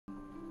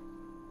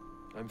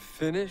I'm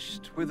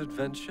finished with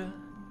adventure,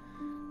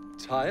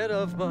 tired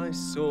of my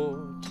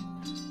sword.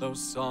 Those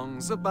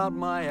songs about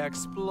my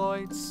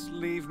exploits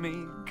leave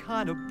me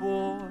kinda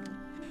bored.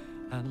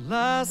 At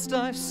last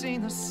I've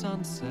seen the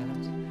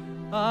sunset,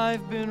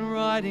 I've been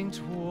riding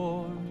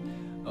toward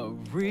a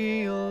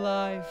real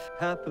life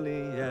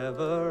happily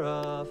ever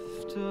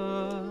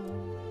after.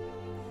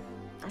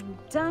 I'm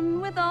done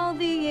with all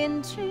the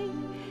intrigue,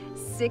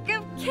 sick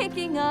of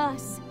kicking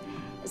us.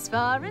 As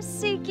far as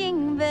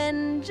seeking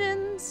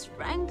vengeance,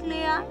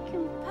 frankly I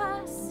can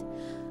pass.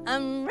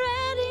 I'm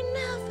ready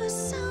now for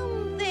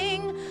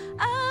something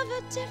of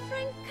a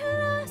different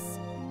class.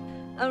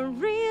 A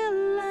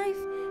real life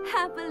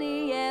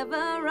happily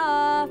ever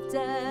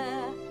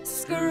after.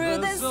 Screw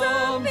the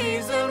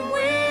zombies and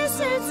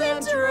wizards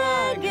and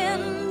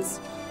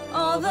dragons.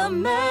 All the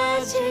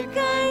magic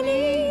I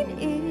need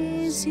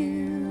is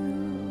you.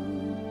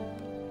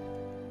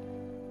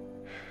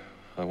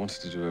 I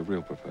wanted to do a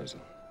real proposal,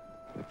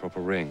 with a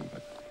proper ring,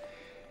 but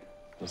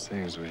well,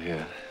 seeing as we're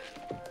here,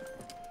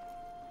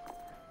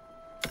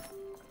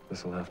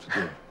 this'll have to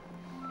do.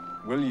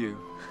 Will you,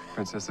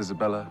 Princess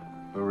Isabella,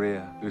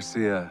 Maria,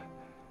 Lucia,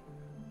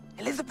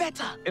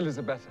 Elizabetta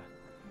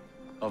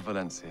of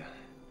Valencia,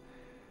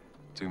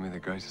 do me the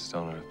greatest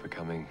honor of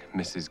becoming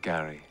Mrs.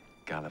 Gary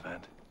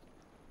Galavant?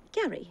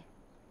 Gary?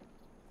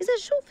 Is that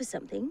short for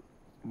something?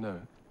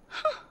 No.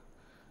 Huh.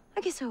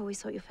 I guess I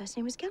always thought your first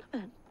name was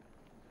Galavant.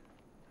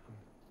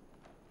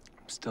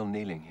 I'm still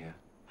kneeling here.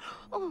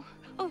 Oh,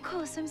 of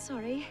course, I'm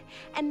sorry.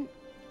 And,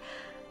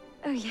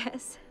 oh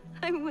yes,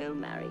 I will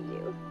marry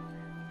you.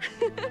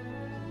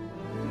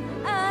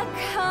 A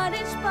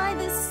cottage by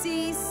the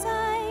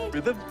seaside,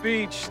 with a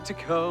beach to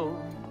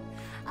comb,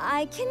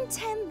 I can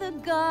tend the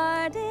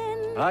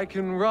garden, I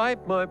can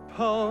write my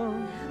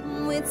poem,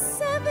 with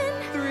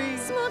 3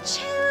 small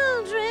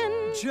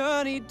children.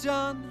 Journey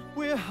done,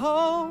 we're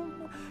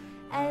home.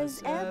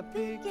 As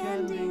epic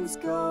endings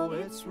go,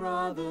 it's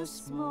rather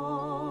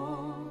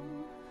small,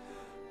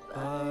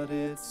 but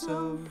it's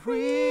a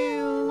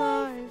real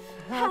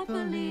life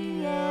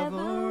happily